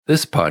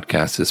This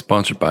podcast is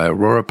sponsored by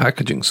Aurora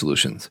Packaging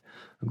Solutions,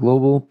 a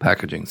global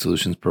packaging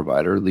solutions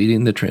provider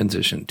leading the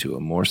transition to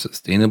a more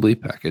sustainably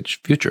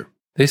packaged future.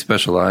 They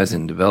specialize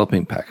in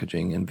developing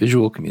packaging and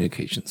visual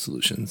communication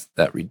solutions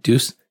that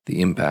reduce the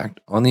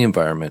impact on the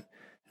environment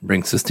and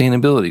bring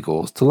sustainability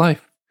goals to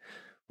life.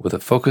 With a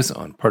focus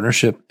on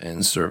partnership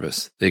and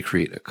service, they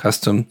create a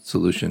custom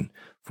solution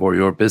for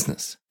your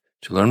business.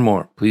 To learn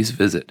more, please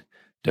visit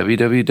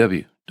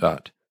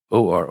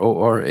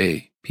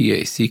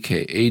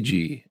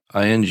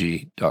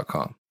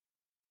www.ororapackaging.com.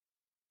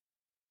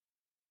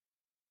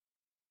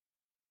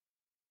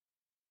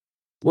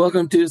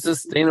 Welcome to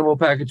Sustainable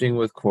Packaging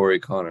with Corey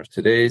Connors.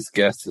 Today's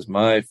guest is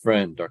my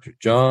friend, Dr.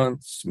 Jon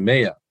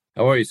Smieja.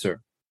 How are you,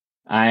 sir?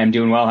 I am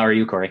doing well. How are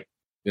you, Corey?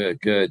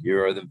 Good.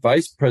 You are the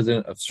Vice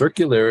President of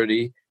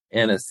Circularity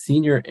and a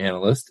Senior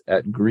Analyst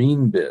at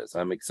GreenBiz.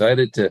 I'm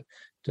excited to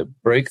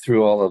break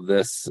through all of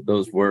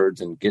those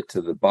words and get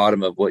to the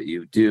bottom of what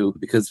you do,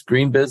 because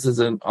GreenBiz is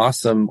an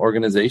awesome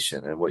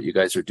organization, and what you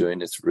guys are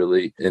doing is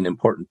really an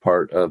important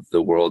part of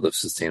the world of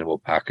sustainable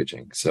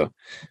packaging. So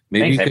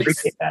maybe Thanks, I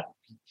appreciate that.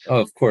 Oh,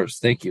 of course.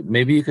 Thank you.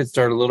 Maybe you could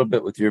start a little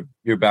bit with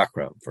your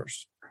background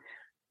first.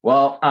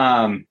 Well,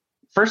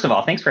 first of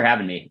all, thanks for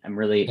having me. I'm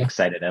really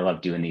excited. I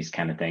love doing these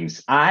kind of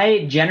things.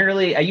 I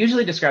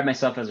usually describe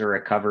myself as a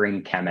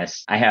recovering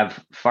chemist. I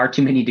have far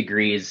too many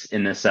degrees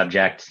in this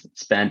subject,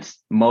 spent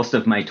most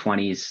of my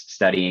 20s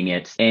studying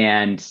it.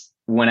 And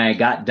when I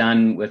got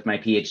done with my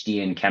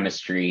PhD in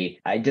chemistry,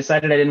 I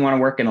decided I didn't want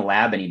to work in a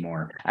lab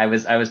anymore. I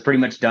was pretty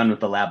much done with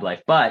the lab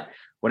life. But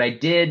what I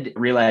did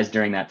realize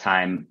during that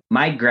time,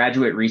 my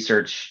graduate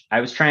research,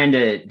 I was trying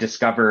to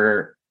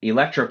discover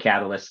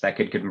electrocatalysts that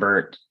could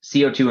convert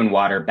CO2 and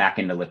water back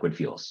into liquid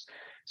fuels.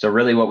 So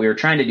really what we were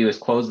trying to do is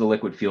close the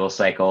liquid fuel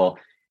cycle,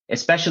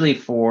 especially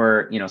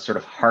for, sort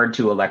of hard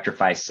to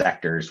electrify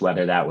sectors,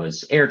 whether that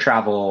was air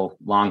travel,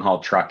 long haul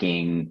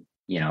trucking,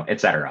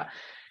 et cetera.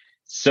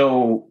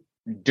 So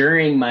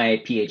during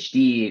my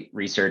PhD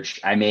research,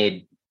 I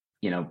made,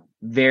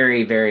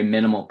 very, very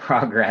minimal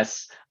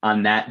progress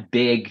on that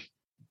big,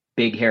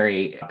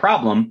 hairy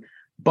problem.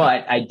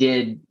 But I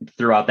did,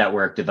 throughout that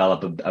work,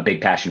 develop a big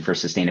passion for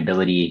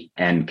sustainability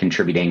and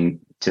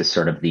contributing to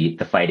sort of the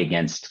fight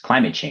against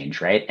climate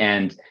change, right?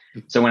 And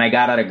so when I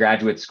got out of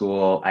graduate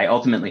school, I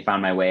ultimately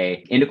found my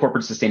way into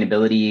corporate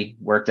sustainability,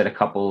 worked at a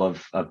couple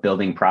of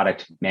building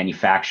product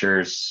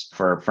manufacturers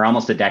for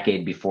almost a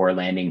decade before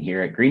landing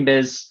here at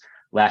GreenBiz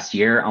last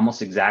year,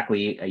 almost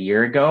exactly a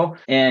year ago.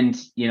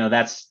 And,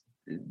 that's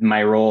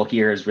my role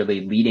here, is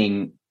really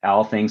leading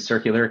all things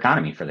circular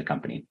economy for the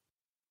company.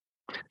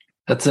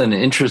 That's an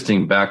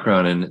interesting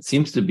background, and it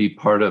seems to be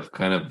part of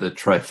kind of the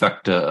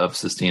trifecta of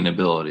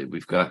sustainability.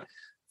 We've got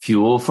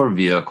fuel for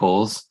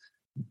vehicles,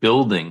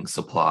 building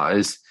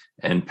supplies,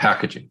 and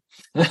packaging.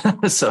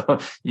 So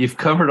you've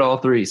covered all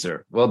three,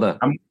 sir. Well done.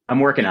 I'm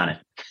working on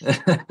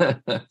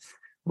it.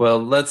 Well,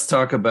 let's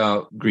talk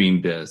about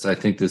GreenBiz. I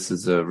think this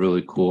is a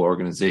really cool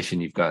organization.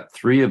 You've got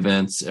 3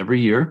 events every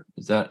year.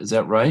 Is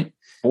that right?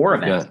 4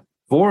 events.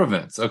 4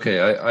 events. Okay.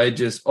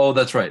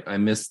 That's right. I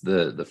missed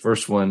the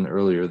first one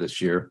earlier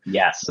this year.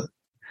 Yes.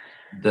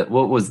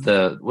 What's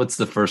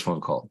the first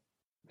one called?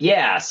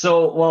 Yeah.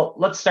 So,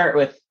 let's start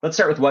with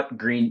what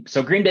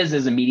GreenBiz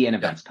is a media and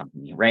events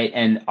company, right?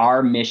 And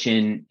our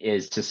mission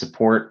is to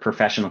support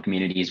professional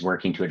communities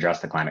working to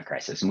address the climate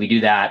crisis. And we do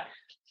that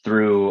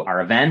through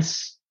our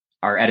events,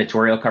 our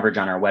editorial coverage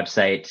on our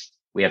website.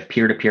 We have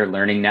peer-to-peer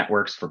learning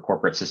networks for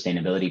corporate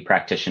sustainability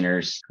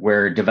practitioners.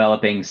 We're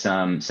developing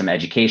some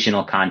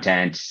educational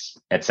content,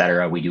 et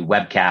cetera. We do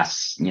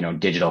webcasts,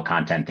 digital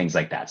content, things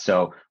like that.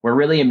 So we're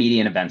really a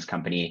media and events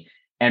company,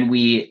 and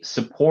we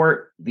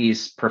support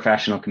these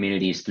professional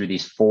communities through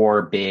these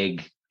 4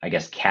 big,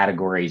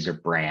 categories or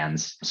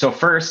brands. So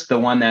first, the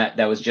one that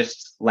was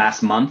just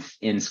last month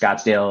in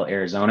Scottsdale,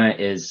 Arizona,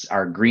 is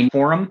our Green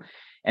Forum.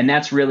 And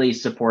that's really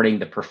supporting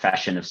the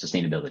profession of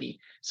sustainability.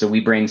 So we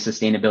bring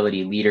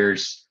sustainability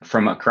leaders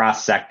from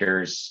across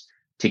sectors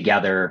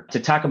together to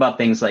talk about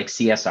things like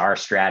CSR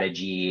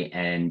strategy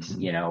and,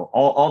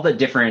 all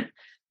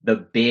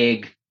the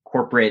big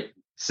corporate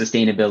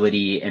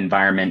sustainability,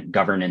 environment,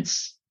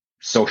 governance,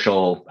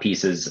 social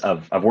pieces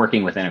of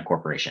working within a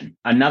corporation.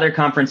 Another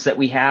conference that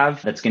we have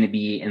that's going to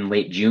be in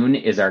late June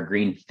is our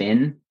Green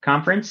Fin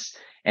conference.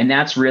 And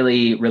that's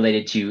really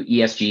related to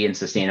ESG and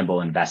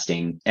sustainable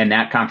investing. And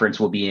that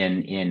conference will be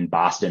in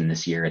Boston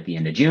this year at the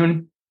end of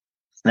June.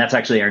 That's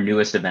actually our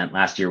newest event.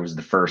 Last year was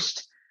the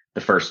first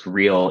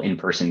real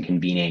in-person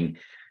convening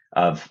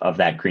of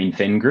that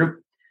GreenFin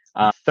group.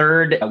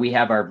 Third, we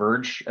have our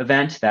Verge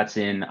event. That's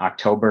in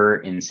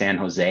October in San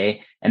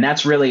Jose. And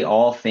that's really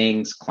all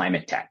things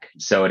climate tech.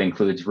 So it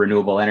includes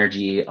renewable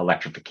energy,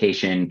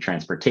 electrification,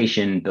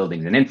 transportation,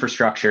 buildings and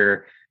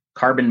infrastructure,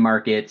 carbon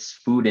markets,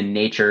 food and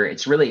nature.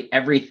 It's really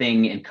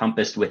everything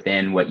encompassed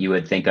within what you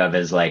would think of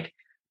as like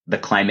the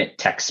climate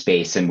tech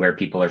space, and where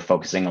people are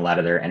focusing a lot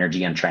of their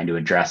energy on trying to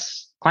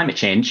address climate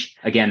change.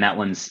 Again, that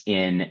one's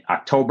in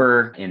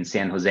October in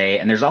San Jose.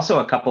 And there's also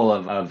a couple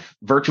of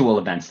virtual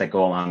events that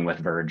go along with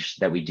Verge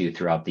that we do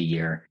throughout the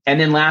year. And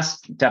then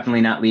last,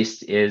 definitely not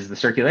least, is the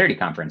Circularity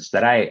Conference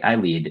that I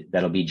lead.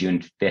 That'll be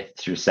June 5th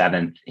through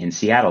 7th in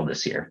Seattle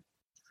this year.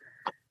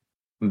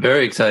 I'm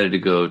very excited to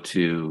go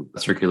to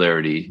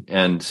Circularity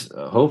and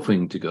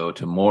hoping to go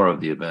to more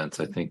of the events.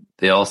 I think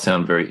they all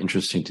sound very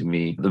interesting to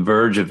me. The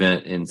Verge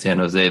event in San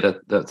Jose,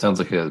 that sounds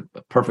like a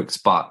perfect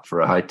spot for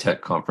a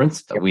high-tech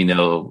conference. Yep. We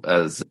know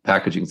as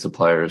packaging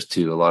suppliers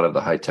to a lot of the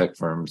high-tech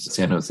firms,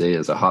 San Jose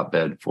is a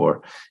hotbed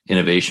for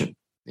innovation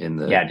in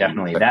the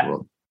definitely.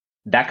 world.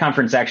 That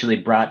conference actually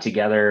brought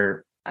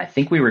together, I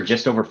think we were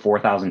just over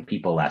 4,000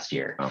 people last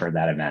year for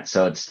that event.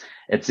 So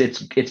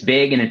it's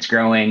big and it's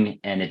growing,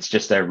 and it's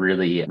just a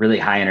really, really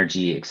high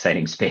energy,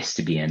 exciting space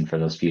to be in for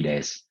those few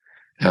days.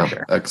 Yeah,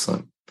 sure.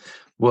 Excellent.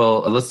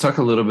 Well, let's talk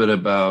a little bit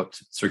about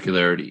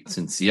Circularity. It's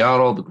in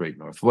Seattle, the Great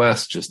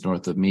Northwest, just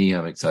north of me.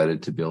 I'm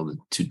excited to be able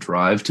to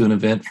drive to an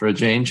event for a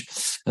change.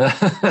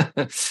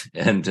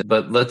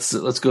 But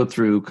let's go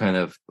through kind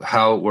of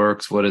how it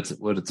works, what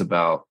it's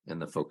about,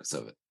 and the focus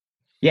of it.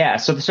 Yeah.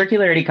 So the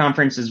Circularity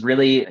Conference is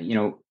really,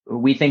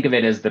 we think of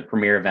it as the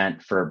premier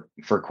event for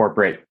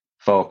corporate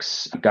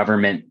folks,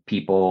 government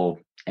people,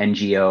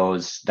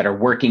 NGOs that are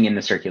working in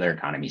the circular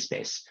economy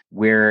space.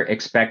 We're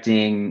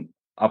expecting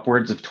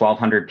upwards of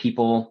 1,200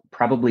 people,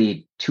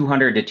 probably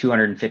 200 to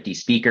 250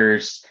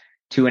 speakers,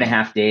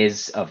 2.5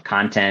 days of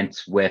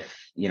content with,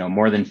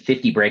 more than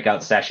 50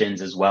 breakout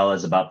sessions, as well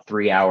as about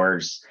 3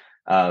 hours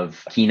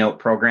of keynote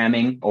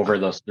programming over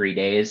those 3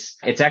 days.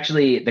 It's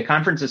actually, the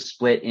conference is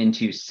split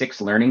into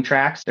 6 learning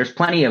tracks. There's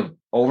plenty of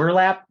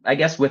overlap, I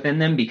guess, within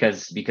them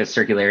because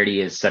circularity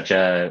is such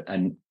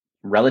a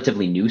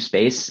relatively new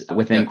space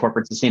within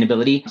corporate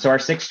sustainability. So our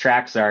 6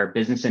 tracks are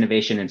business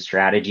innovation and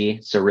strategy.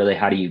 So really,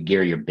 how do you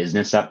gear your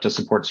business up to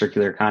support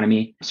circular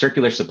economy?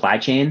 Circular supply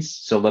chains.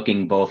 So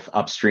looking both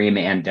upstream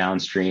and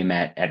downstream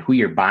at who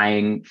you're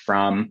buying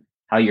from,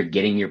 how you're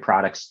getting your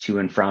products to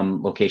and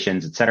from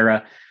locations, et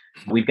cetera.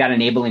 We've got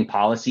enabling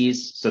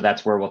policies. So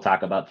that's where we'll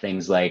talk about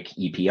things like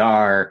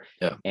EPR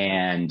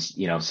and,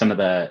 some of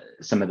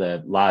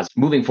the laws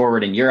moving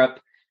forward in Europe,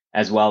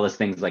 as well as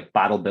things like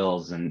bottle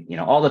bills and,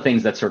 all the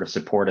things that sort of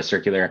support a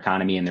circular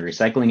economy and the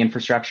recycling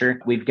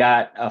infrastructure. We've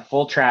got a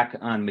full track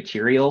on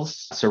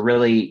materials. So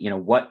really,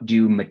 what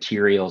do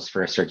materials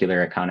for a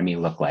circular economy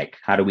look like?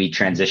 How do we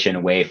transition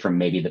away from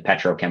maybe the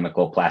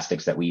petrochemical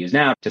plastics that we use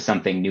now to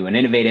something new and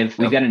innovative?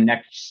 We've got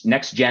a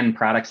next gen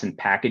products and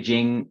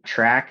packaging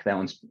track. That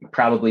one's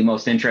probably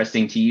most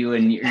interesting to you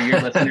and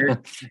your listeners.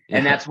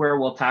 And that's where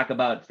we'll talk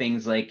about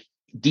things like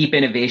deep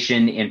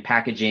innovation in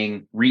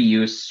packaging,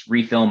 reuse,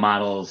 refill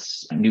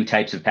models, new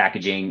types of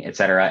packaging, et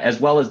cetera,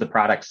 as well as the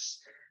products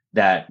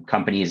that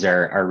companies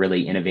are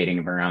really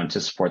innovating around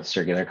to support the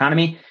circular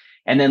economy.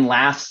 And then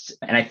last,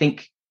 and I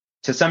think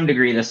to some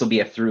degree, this will be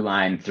a through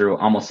line through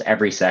almost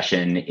every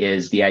session,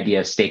 is the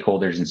idea of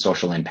stakeholders and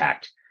social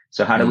impact.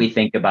 So how do we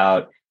think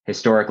about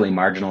historically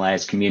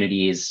marginalized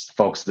communities,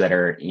 folks that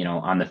are,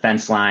 on the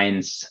fence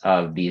lines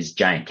of these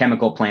giant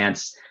chemical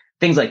plants,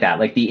 things like that,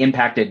 like the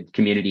impacted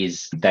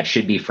communities that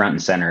should be front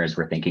and center as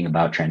we're thinking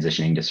about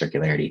transitioning to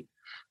circularity.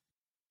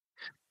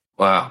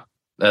 Wow.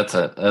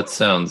 That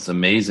sounds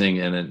amazing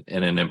and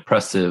an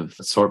impressive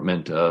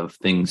assortment of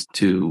things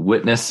to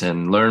witness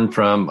and learn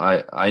from.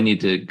 I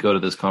need to go to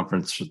this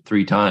conference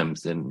 3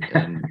 times and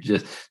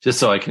just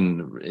so I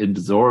can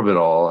absorb it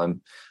all.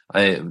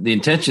 The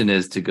intention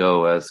is to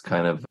go as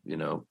kind of,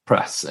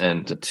 press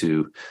and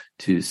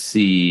to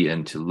see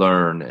and to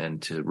learn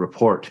and to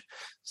report.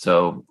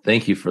 So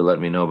thank you for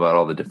letting me know about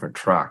all the different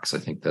tracks. I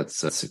think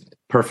that's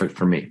perfect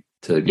for me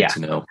to get to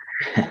know.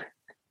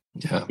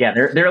 Yeah,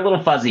 they're a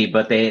little fuzzy,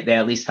 but they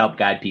at least help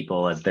guide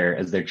people as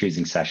they're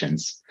choosing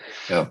sessions.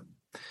 Yeah.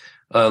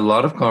 A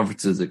lot of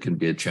conferences, it can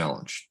be a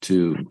challenge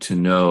to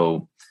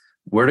know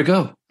where to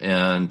go.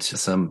 And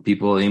some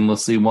people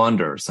aimlessly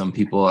wander. Some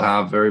people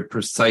have very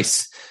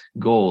precise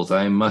goals.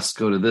 I must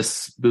go to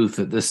this booth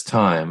at this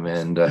time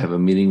and I have a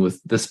meeting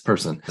with this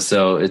person.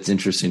 So it's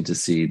interesting to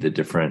see the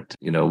different,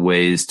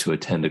 ways to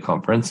attend a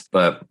conference,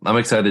 but I'm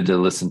excited to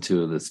listen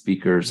to the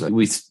speakers.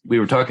 We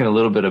were talking a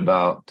little bit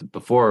about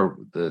before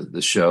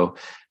the show,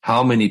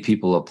 how many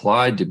people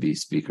applied to be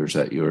speakers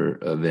at your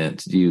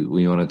event.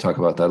 We want to talk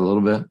about that a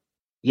little bit?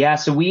 Yeah,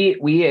 so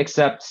we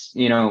accept,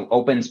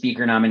 open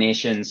speaker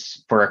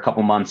nominations for a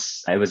couple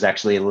months. It was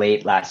actually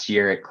late last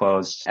year. It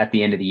closed at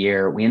the end of the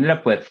year. We ended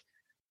up with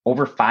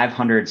over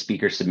 500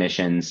 speaker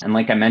submissions. And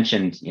like I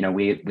mentioned,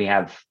 we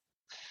have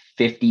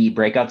 50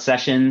 breakout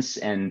sessions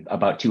and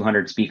about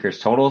 200 speakers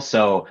total.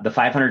 So the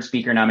 500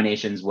 speaker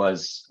nominations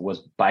was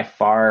by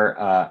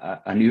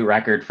far a new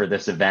record for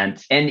this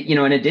event. And,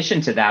 in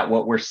addition to that,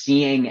 what we're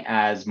seeing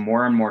as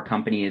more and more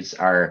companies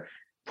are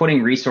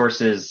putting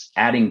resources,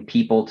 adding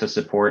people to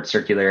support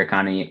circular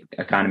economy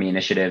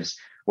initiatives,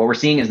 what we're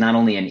seeing is not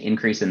only an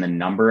increase in the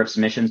number of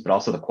submissions, but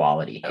also the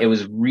quality. It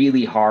was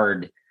really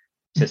hard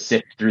to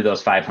sift through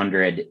those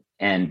 500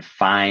 and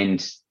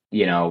find,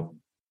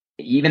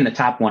 even the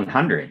top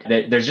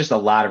 100. There's just a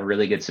lot of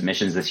really good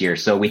submissions this year.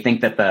 So we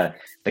think that the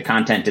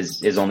content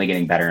is only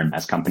getting better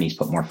as companies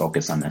put more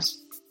focus on this.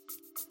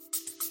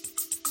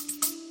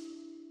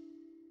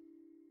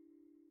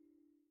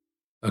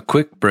 A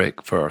quick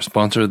break for our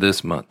sponsor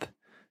this month.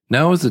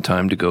 Now is the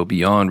time to go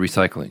beyond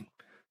recycling.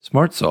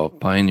 SmartSolve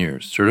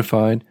pioneers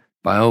certified,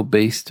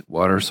 bio-based,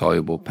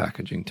 water-soluble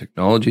packaging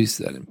technologies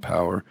that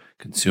empower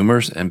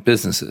consumers and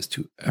businesses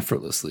to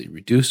effortlessly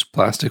reduce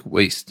plastic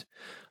waste.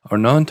 Our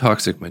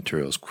non-toxic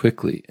materials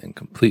quickly and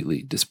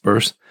completely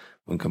disperse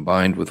when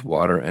combined with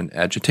water and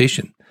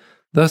agitation,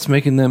 thus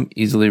making them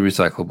easily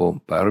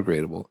recyclable,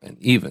 biodegradable,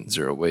 and even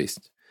zero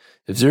waste.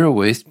 If zero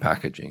waste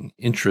packaging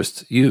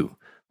interests you,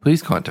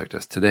 please contact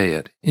us today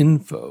at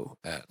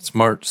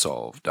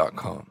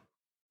info@smartsolve.com.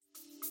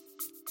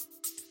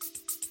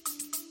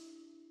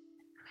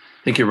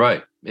 I think you're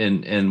right.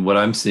 And what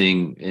I'm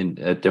seeing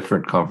at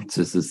different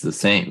conferences is the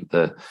same.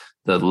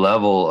 The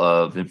level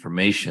of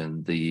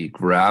information, the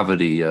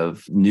gravity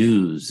of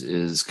news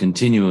is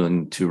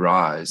continuing to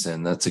rise.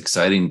 And that's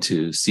exciting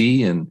to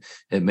see. And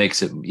it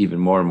makes it even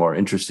more and more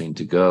interesting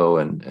to go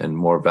and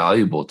more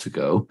valuable to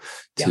go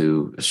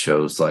to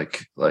shows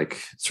like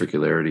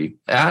Circularity.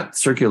 At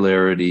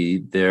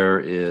Circularity, there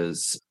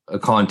is a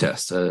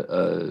contest,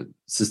 a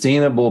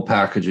sustainable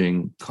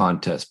packaging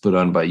contest put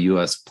on by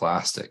US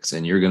Plastics.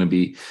 And you're going to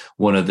be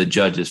one of the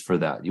judges for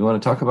that. You want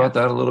to talk about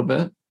that a little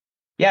bit?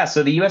 Yeah,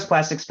 so the US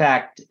Plastics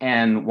Pact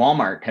and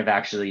Walmart have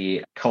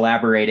actually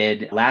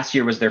collaborated. Last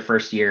year was their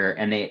first year,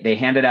 and they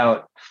handed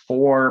out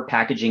 4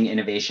 packaging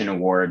innovation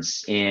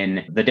awards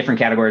in the different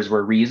categories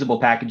were reusable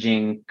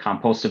packaging,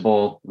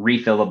 compostable,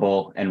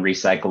 refillable, and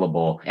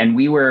recyclable. And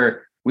we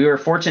were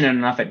fortunate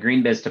enough at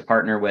GreenBiz to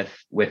partner with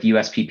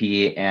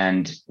USPP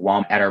and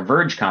Walmart at our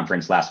Verge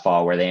conference last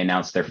fall, where they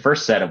announced their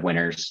first set of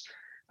winners.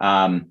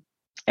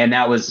 And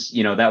that was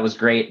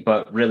great,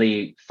 but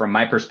really from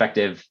my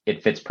perspective,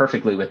 it fits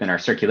perfectly within our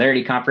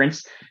Circularity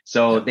conference.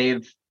 So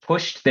they've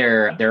pushed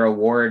their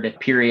award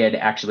period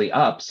actually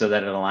up so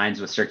that it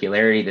aligns with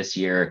Circularity this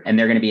year. And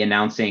they're going to be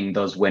announcing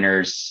those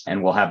winners,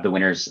 and we'll have the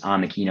winners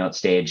on the keynote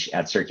stage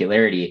at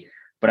Circularity.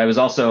 But I was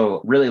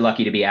also really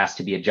lucky to be asked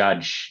to be a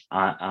judge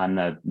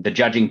on the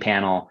judging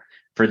panel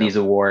for these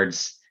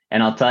awards.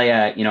 And I'll tell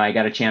you, I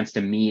got a chance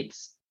to meet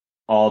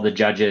all the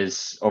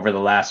judges over the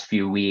last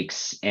few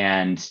weeks,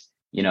 and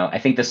I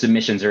think the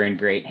submissions are in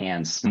great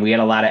hands. We had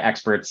a lot of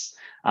experts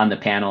on the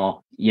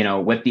panel,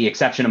 with the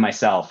exception of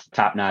myself,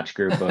 top-notch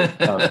group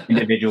of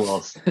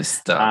individuals.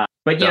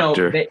 But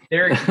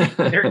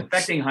they're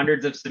expecting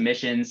hundreds of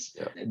submissions.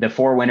 Yeah. The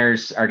 4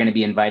 winners are going to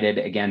be invited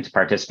again to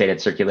participate at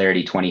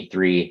Circularity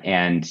 23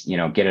 and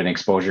get an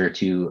exposure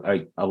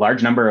to a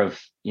large number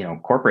of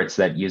corporates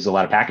that use a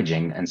lot of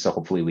packaging. And so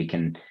hopefully we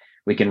can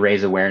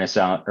raise awareness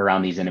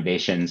around these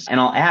innovations. And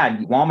I'll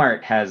add,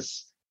 Walmart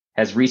has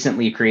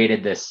recently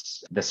created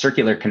the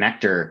circular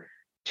connector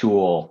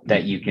tool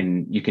that you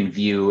can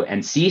view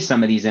and see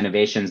some of these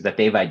innovations that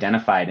they've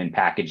identified in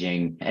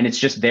packaging. And it's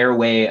just their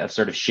way of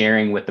sort of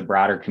sharing with the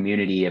broader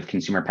community of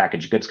consumer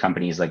packaged goods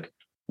companies, like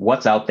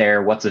what's out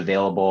there, what's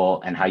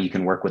available, and how you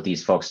can work with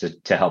these folks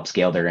to help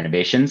scale their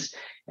innovations.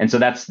 And so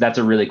that's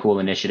a really cool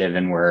initiative.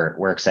 And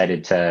we're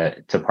excited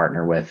to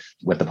partner with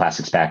the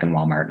Plastics Pact and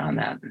Walmart on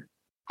that.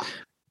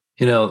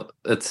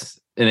 It's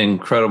an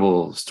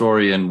incredible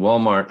story, and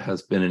Walmart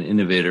has been an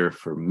innovator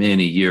for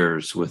many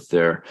years with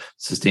their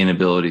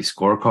sustainability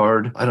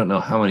scorecard. I don't know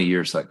how many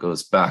years that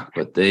goes back,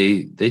 but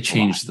they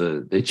changed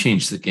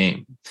the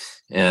game.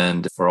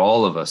 And for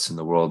all of us in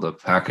the world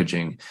of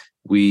packaging,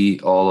 we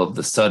all of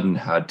the sudden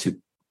had to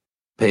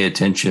pay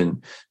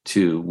attention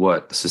to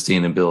what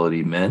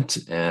sustainability meant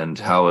and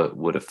how it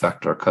would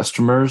affect our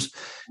customers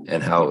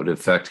and how it would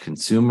affect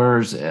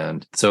consumers.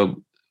 And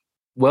so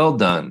well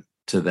done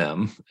to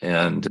them,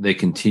 and they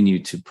continue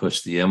to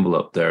push the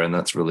envelope there, and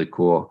that's really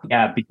cool.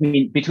 Yeah,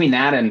 between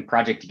that and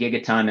Project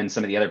Gigaton and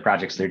some of the other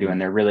projects they're doing,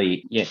 they're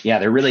really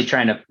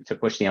trying to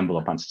push the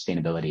envelope on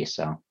sustainability.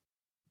 So,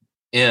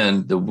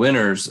 and the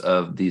winners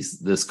of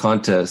this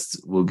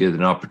contest will get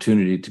an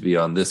opportunity to be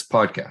on this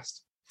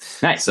podcast.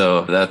 Nice.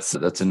 So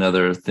that's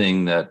another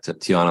thing that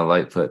Tiana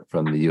Lightfoot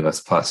from the US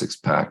Plastics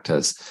Pact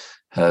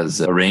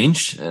has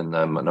arranged, and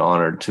I'm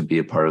honored to be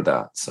a part of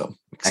that. So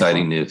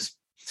exciting news.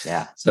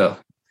 Yeah. So,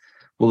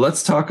 well,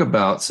 let's talk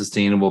about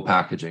sustainable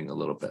packaging a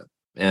little bit.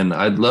 And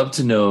I'd love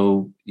to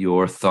know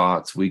your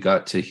thoughts. We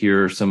got to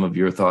hear some of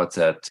your thoughts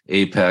at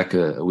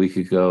APEC a week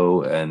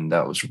ago, and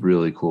that was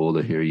really cool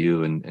to hear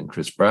you and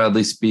Chris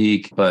Bradley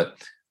speak. But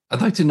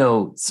I'd like to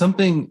know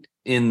something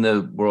in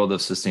the world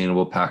of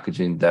sustainable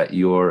packaging that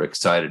you're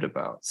excited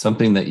about,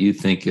 something that you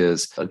think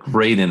is a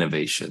great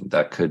innovation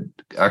that could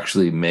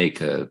actually make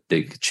a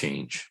big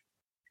change.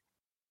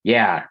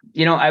 Yeah,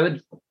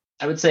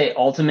 I would say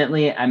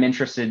ultimately I'm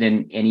interested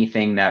in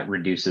anything that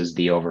reduces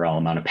the overall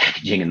amount of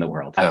packaging in the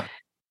world.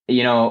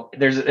 Yeah.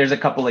 There's a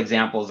couple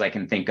examples I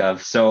can think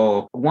of.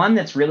 So one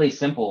that's really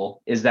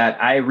simple is that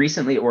I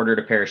recently ordered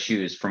a pair of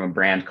shoes from a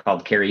brand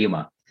called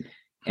Cariuma.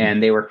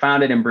 And they were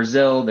founded in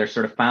Brazil. They're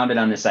sort of founded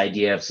on this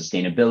idea of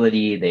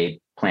sustainability.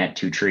 They plant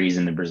 2 trees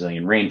in the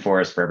Brazilian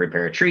rainforest for every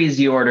pair of trees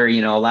you order,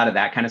 a lot of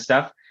that kind of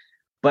stuff.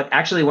 But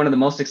actually, one of the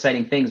most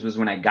exciting things was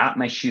when I got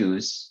my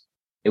shoes,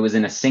 it was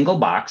in a single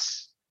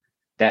box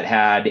that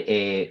had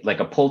a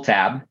pull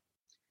tab.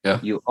 Yeah.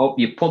 You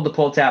pulled the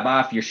pull tab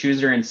off, your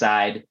shoes are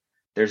inside.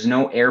 There's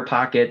no air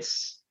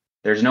pockets.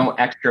 There's no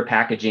extra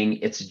packaging.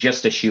 It's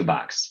just a shoe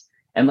box.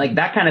 And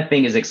that kind of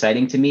thing is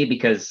exciting to me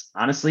because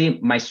honestly,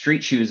 my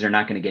street shoes are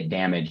not going to get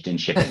damaged in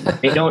shipping.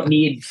 They don't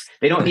need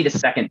a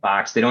second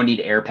box. They don't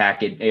need air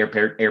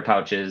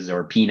pouches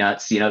or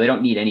peanuts. They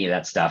don't need any of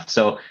that stuff.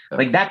 So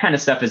that kind of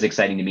stuff is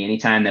exciting to me.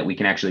 Anytime that we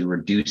can actually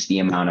reduce the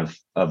amount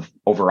of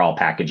overall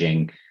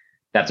packaging,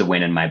 that's a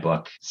win in my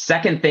book.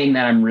 Second thing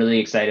that I'm really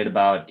excited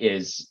about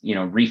is,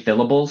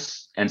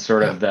 refillables and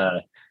sort of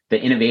the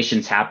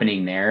innovations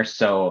happening there.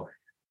 So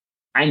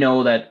I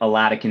know that a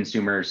lot of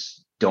consumers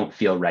don't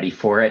feel ready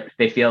for it.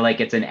 They feel like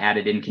it's an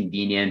added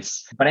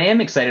inconvenience, but I am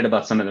excited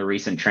about some of the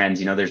recent trends.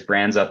 There's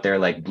brands out there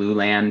like Blue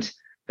Land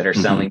that are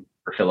selling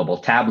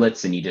refillable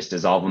tablets, and you just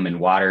dissolve them in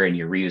water in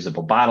your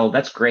reusable bottle.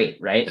 That's great,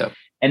 right? Yep.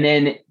 And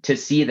then to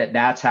see that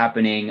that's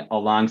happening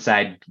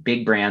alongside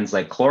big brands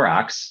like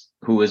Clorox,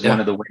 who was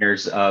one of the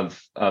winners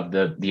of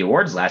the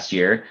awards last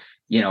year,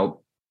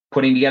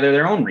 putting together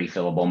their own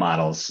refillable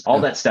models.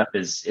 All that stuff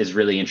is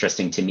really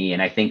interesting to me.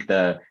 And I think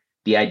the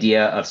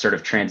idea of sort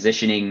of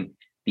transitioning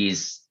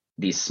these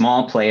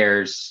small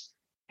players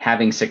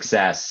having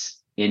success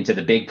into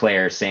the big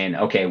players saying,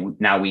 okay,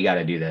 now we got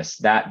to do this.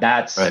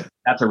 That's a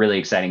really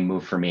exciting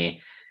move for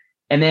me.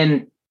 And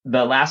then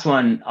the last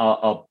one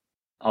I'll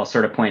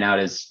sort of point out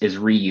is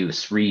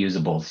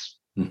reusables.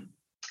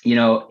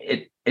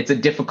 It's a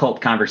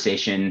difficult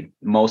conversation.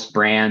 Most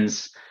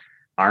brands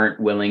aren't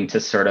willing to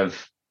sort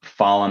of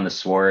fall on the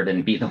sword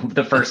and be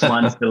the first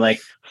ones to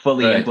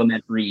fully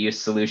implement reuse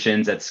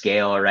solutions at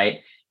scale,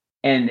 right?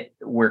 And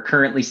we're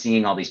currently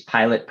seeing all these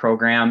pilot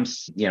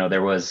programs.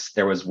 There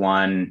was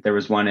one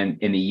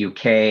in the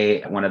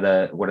UK, one of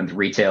the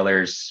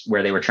retailers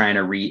where they were trying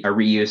to a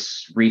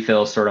reuse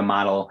refill sort of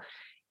model.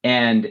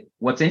 And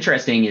what's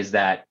interesting is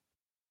that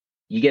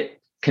you get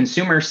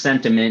consumer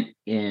sentiment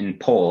in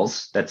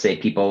polls that say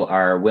people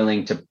are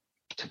willing to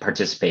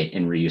participate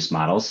in reuse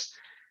models,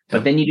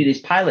 but then you do these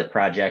pilot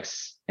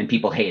projects and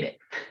people hate it.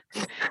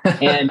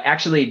 And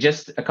actually,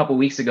 just a couple of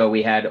weeks ago,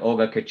 we had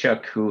Olga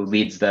Kachuk, who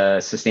leads the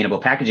Sustainable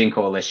Packaging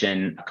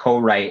Coalition,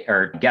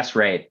 guest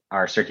write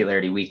our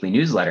Circularity Weekly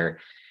newsletter.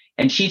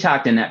 And she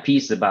talked in that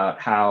piece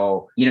about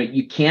how,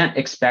 you can't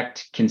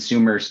expect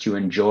consumers to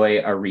enjoy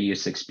a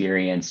reuse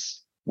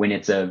experience when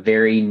it's a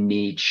very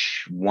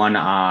niche,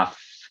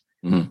 one-off,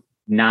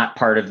 not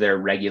part of their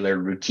regular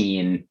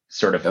routine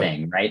sort of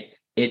thing, right?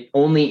 It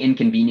only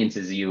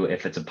inconveniences you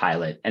if it's a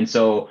pilot. And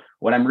so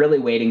what I'm really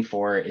waiting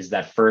for is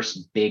that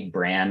first big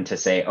brand to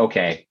say,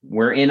 okay,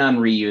 we're in on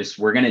reuse,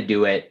 we're going to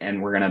do it,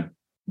 and we're going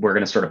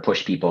to sort of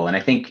push people. And I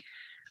think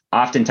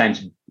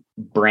oftentimes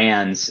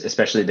brands,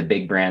 especially the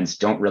big brands,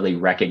 don't really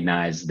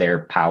recognize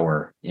their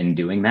power in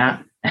doing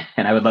that.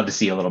 And I would love to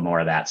see a little more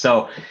of that.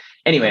 So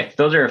anyway,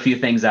 those are a few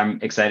things I'm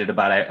excited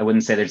about. I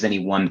wouldn't say there's any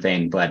one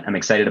thing, but I'm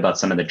excited about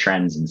some of the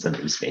trends in some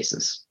of these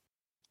spaces.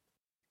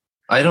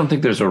 I don't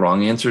think there's a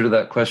wrong answer to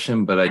that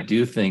question, but I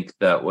do think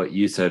that what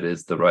you said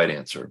is the right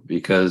answer,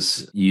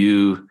 because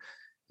you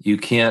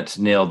can't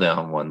nail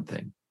down one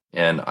thing.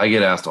 And I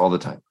get asked all the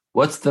time,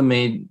 what's the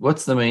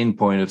main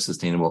point of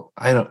sustainable?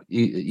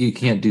 You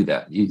can't do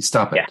that. You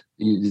stop it.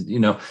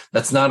 Yeah.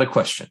 That's not a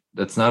question.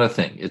 That's not a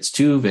thing. It's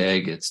too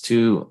vague. It's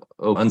too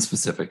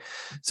unspecific.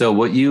 So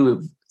what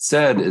you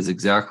said is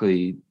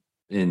exactly,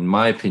 in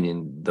my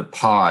opinion, the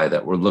pie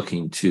that we're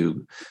looking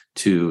to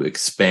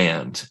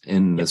expand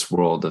in this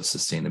world of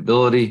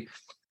sustainability.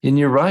 And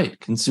you're right,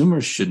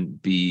 consumers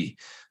shouldn't be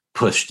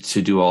pushed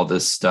to do all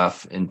this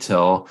stuff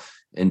until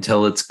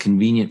it's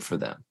convenient for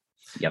them.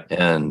 Yep.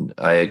 And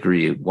I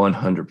agree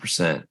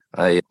 100%.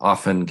 I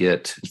often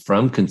get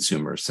from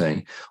consumers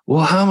saying,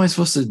 well, how am I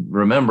supposed to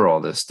remember all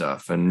this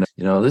stuff? And,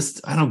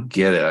 I don't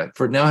get it.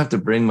 Now I have to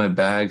bring my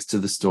bags to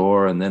the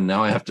store, and then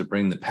now I have to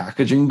bring the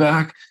packaging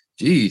back.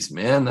 Geez,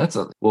 man,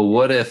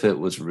 what if it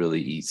was really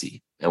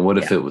easy? And what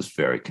if it was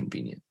very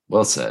convenient?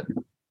 Well said.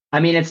 I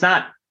mean, it's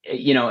not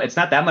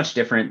that much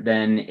different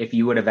than if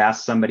you would have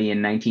asked somebody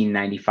in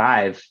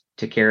 1995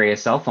 to carry a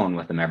cell phone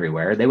with them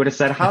everywhere. They would have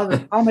said, how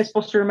am I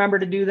supposed to remember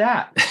to do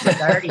that?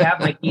 I already have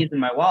my keys in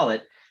my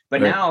wallet.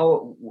 But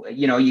now,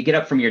 you get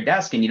up from your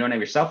desk and you don't have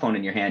your cell phone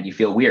in your hand. You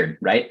feel weird,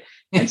 right?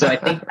 And so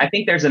I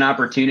think there's an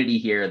opportunity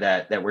here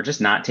that we're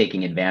just not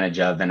taking advantage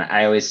of. And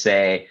I always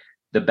say,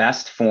 the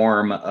best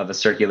form of a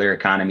circular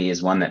economy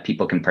is one that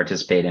people can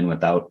participate in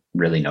without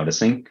really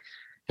noticing.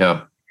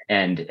 Yeah.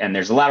 And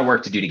there's a lot of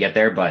work to do to get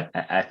there, but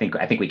I think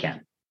we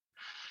can.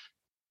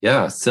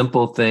 Yeah.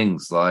 Simple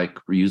things like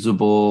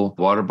reusable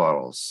water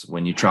bottles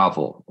when you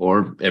travel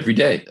or every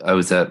day. I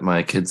was at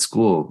my kid's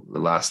school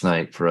last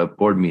night for a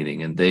board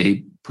meeting, and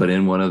they put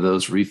in one of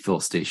those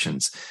refill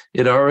stations.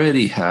 It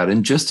already had,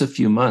 in just a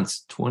few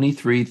months,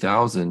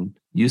 23,000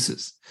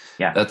 uses.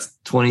 Yeah. That's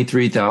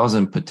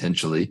 23,000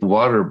 potentially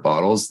water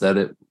bottles that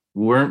it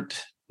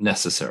weren't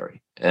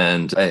necessary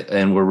and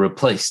were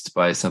replaced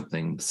by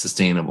something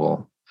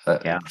sustainable.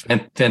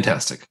 And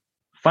fantastic.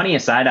 Funny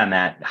aside on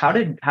that, how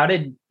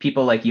did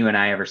people like you and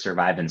I ever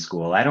survive in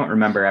school? I don't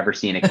remember ever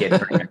seeing a kid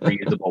bring a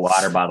reusable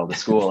water bottle to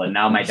school, and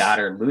now my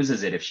daughter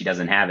loses it if she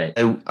doesn't have it.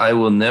 I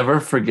will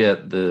never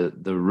forget the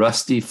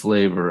rusty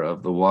flavor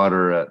of the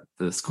water at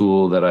the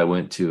school that I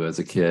went to as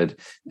a kid,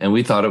 and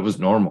we thought it was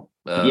normal.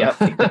 Yeah.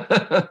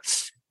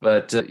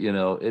 But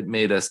it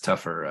made us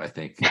tougher, I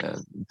think.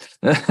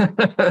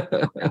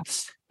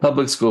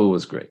 Public school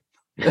was great.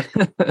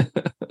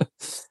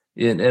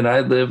 And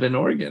I live in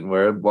Oregon,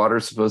 where water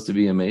is supposed to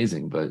be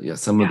amazing, but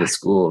some of the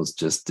schools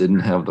just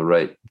didn't have the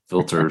right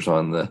filters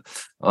on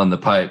the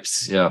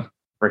pipes. Yeah,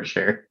 for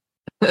sure.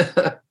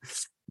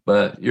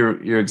 But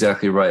you're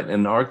exactly right,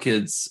 and our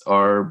kids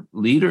are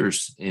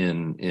leaders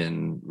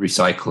in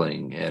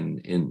recycling and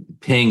in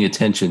paying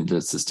attention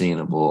to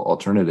sustainable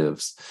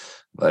alternatives.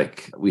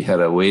 Like, we had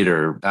a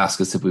waiter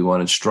ask us if we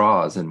wanted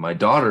straws, and my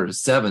daughter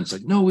is 7. She's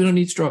like, "No, we don't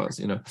need straws."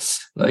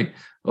 Like,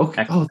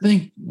 okay. Oh,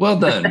 well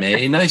done,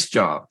 May. Nice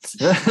job.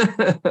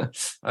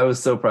 I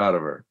was so proud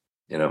of her.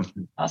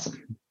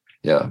 Awesome.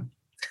 Yeah.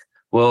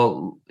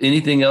 Well,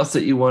 anything else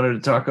that you wanted to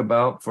talk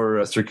about for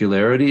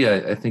circularity?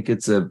 I think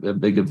it's a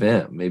big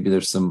event. Maybe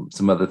there's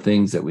some other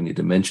things that we need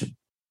to mention.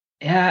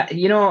 Yeah,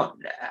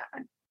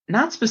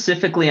 not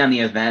specifically on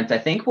the event. I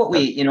think what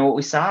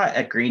we saw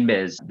at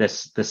GreenBiz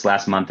this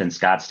last month in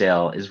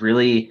Scottsdale is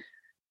really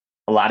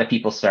a lot of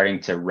people starting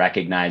to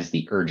recognize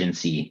the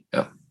urgency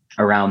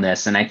around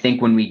this. And I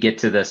think when we get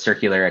to the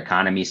circular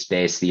economy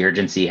space, the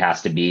urgency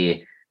has to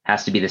be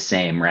the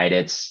same, right?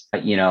 It's,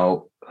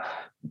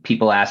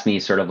 people ask me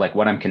sort of like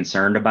what I'm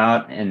concerned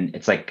about, and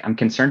it's like, I'm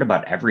concerned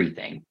about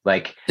everything.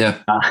 Like,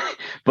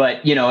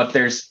 but if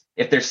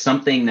there's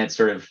something that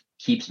sort of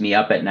keeps me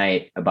up at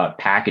night about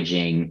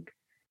packaging,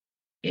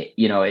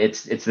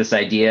 it's this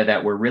idea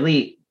that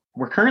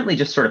we're currently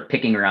just sort of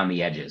picking around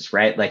the edges,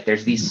 right? Like,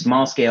 there's these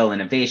small scale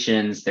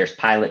innovations, there's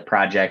pilot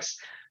projects.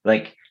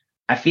 Like,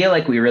 I feel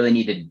like we really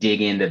need to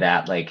dig into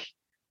that, like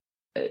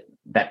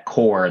that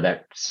core,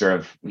 that sort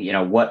of,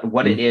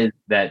 what it is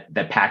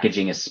that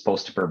packaging is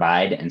supposed to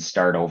provide, and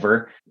start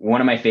over. One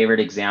of my favorite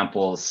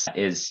examples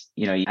is,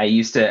 I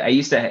used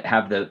to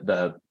have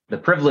the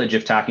privilege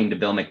of talking to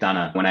Bill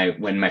McDonough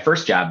when my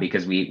first job,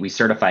 because we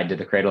certified to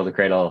the Cradle to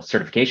Cradle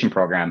certification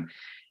program.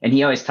 And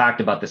he always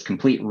talked about this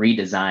complete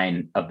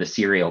redesign of the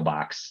cereal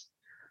box.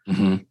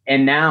 Mm-hmm.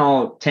 And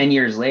now 10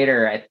 years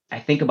later, I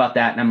think about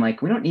that and I'm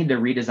like, we don't need to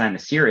redesign the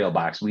cereal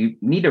box. We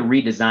need to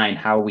redesign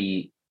how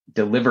we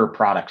deliver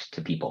product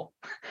to people.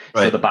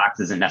 Right. So the box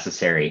isn't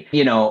necessary.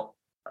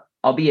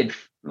 I'll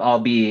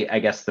be, I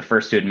guess, the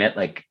first to admit,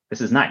 like,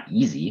 this is not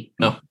easy.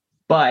 No.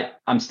 But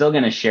I'm still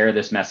going to share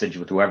this message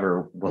with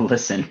whoever will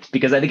listen,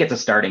 because I think it's a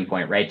starting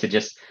point, right?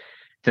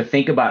 To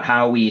think about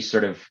how we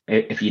sort of,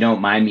 if you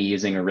don't mind me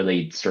using a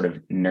really sort of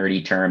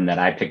nerdy term that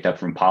I picked up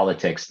from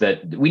politics,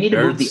 that we need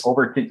to move the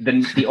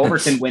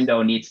Overton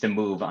window needs to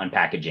move on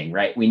packaging,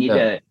 right? We need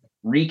to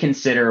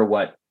reconsider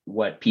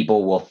what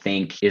people will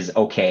think is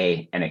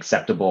okay and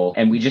acceptable.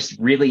 And we just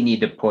really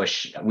need to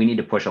push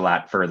a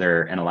lot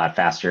further and a lot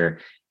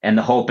faster. And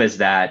the hope is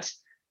that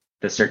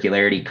the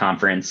Circularity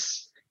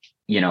Conference,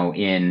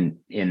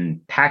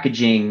 in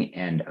packaging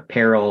and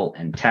apparel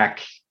and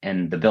tech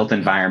and the built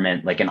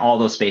environment, like in all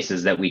those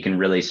spaces, that we can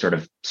really sort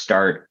of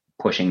start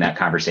pushing that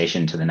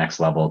conversation to the next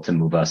level to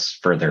move us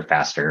further,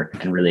 faster,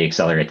 and really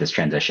accelerate this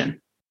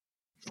transition.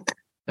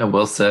 Yeah,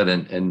 well said.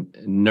 And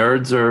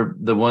nerds are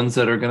the ones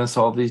that are going to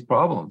solve these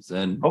problems.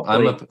 And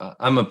hopefully.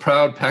 I'm a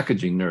proud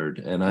packaging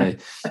nerd. And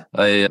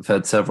I've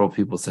had several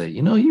people say,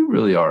 you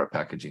really are a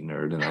packaging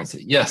nerd. And I'll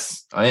say,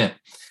 yes, I am.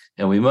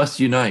 And we must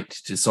unite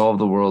to solve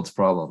the world's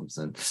problems.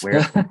 And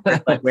wear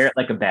it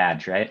like a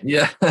badge, right?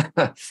 Yeah.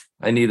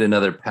 I need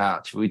another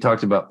patch. We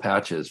talked about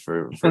patches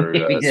for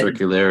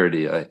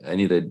circularity. I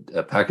need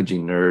a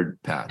packaging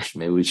nerd patch.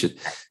 Maybe we should.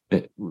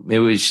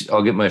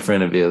 I'll get my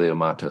friend Avelio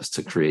Matos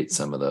to create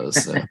some of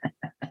those. So.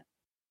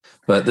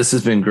 But this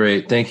has been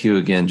great. Thank you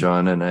again,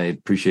 Jon, and I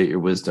appreciate your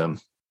wisdom.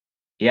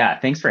 Yeah,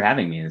 thanks for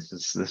having me.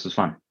 This was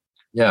fun.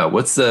 Yeah,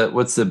 what's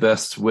the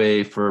best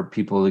way for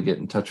people to get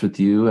in touch with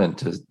you and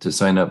to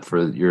sign up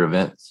for your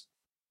events?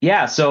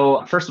 Yeah,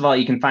 so first of all,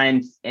 you can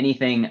find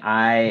anything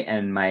I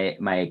and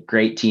my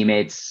great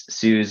teammates,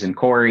 Suze and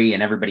Corey,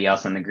 and everybody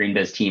else on the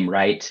GreenBiz team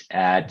write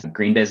at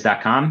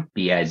greenbiz.com,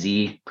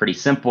 BIZ, pretty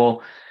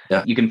simple.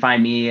 Yeah. You can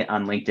find me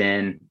on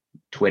LinkedIn,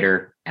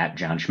 Twitter, at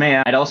Jon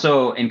Smieja. I'd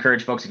also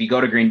encourage folks, if you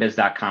go to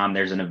greenbiz.com,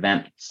 there's an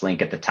events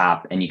link at the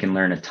top, and you can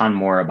learn a ton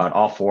more about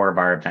all 4 of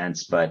our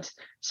events. But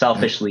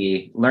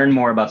selfishly, learn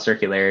more about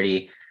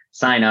circularity,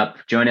 sign up,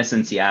 join us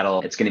in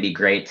Seattle. It's going to be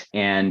great.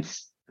 And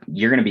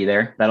you're going to be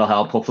there. That'll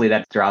help. Hopefully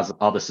that draws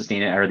all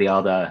the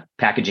all the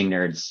packaging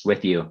nerds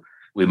with you.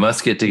 We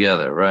must get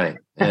together. Right.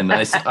 And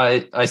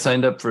I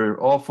signed up for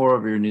all 4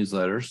 of your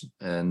newsletters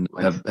and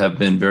have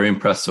been very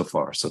impressed so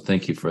far. So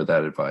thank you for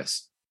that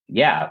advice.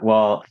 Yeah,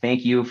 well,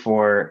 thank you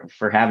for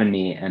having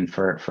me and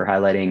for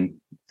highlighting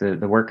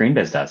the work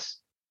GreenBiz does.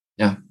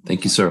 Yeah,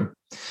 thank you, sir.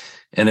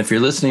 And if you're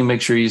listening,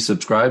 make sure you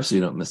subscribe so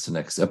you don't miss the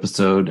next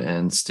episode,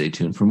 and stay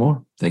tuned for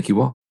more. Thank you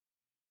all.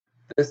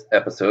 This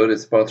episode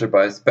is sponsored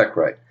by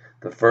SpecRite,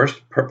 the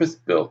first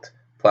purpose-built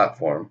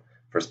platform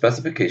for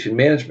specification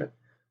management.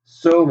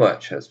 So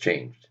much has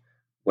changed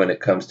when it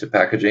comes to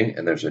packaging,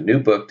 and there's a new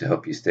book to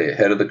help you stay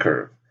ahead of the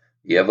curve.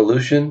 The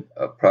Evolution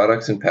of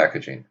Products and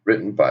Packaging,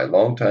 written by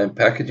longtime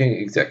packaging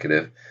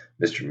executive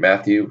Mr.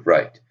 Matthew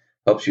Wright,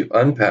 helps you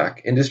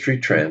unpack industry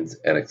trends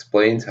and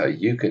explains how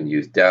you can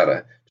use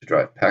data to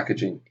drive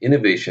packaging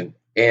innovation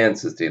and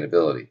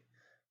sustainability.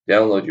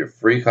 Download your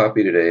free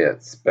copy today at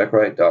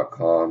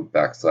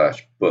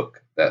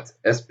specRite.com/book. That's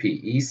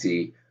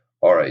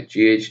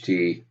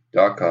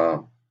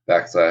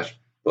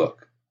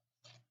SPECRIGHT.com/book.